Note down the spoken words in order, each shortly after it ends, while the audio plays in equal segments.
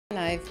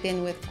I've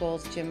been with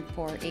GOLDS Gym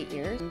for 8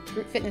 years.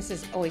 Group fitness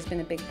has always been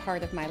a big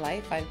part of my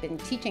life. I've been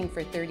teaching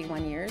for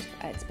 31 years.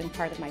 It's been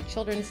part of my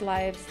children's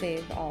lives.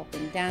 They've all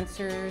been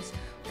dancers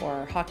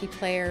or hockey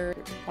players.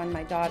 One of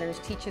my daughters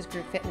teaches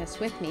group fitness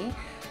with me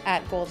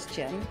at GOLDS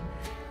Gym.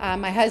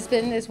 My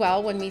husband as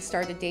well, when we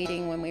started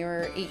dating when we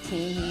were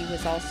 18, he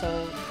was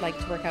also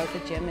liked to work out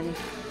at the gym, and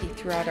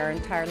throughout our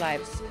entire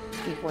lives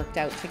we've worked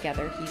out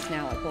together. He's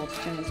now at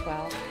GOLDS Gym as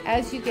well.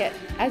 As you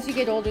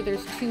get older,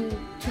 there's two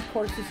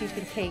courses you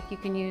can take. You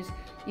can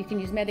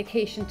use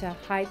medication to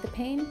hide the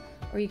pain,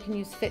 or you can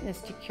use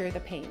fitness to cure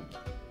the pain.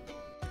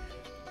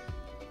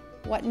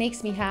 What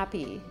makes me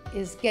happy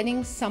is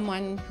getting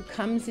someone who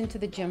comes into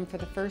the gym for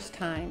the first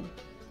time,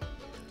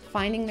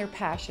 finding their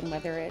passion,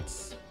 whether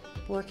it's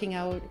working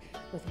out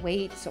with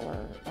weights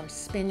or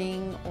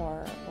spinning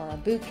or a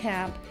boot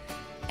camp,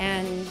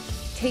 and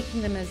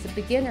taking them as a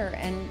beginner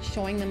and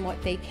showing them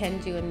what they can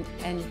do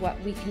and what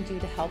we can do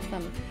to help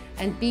them,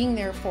 and being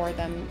there for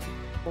them,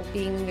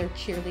 being their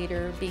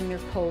cheerleader, being their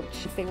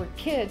coach. They were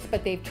kids,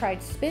 but they've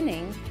tried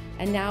spinning,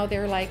 and now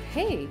they're like,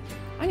 hey,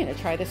 I'm going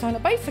to try this on a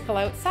bicycle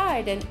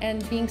outside,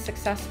 and being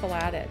successful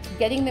at it.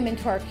 Getting them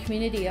into our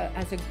community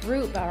as a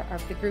group,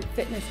 the group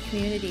fitness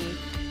community,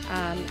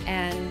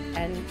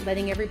 and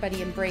letting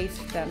everybody embrace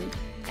them,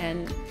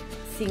 and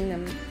seeing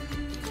them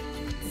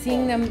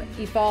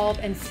evolve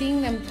and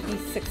seeing them be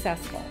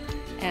successful.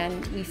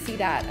 And I see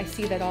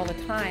that all the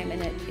time,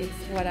 and it's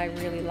what I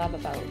really love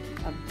about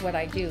what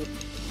I do.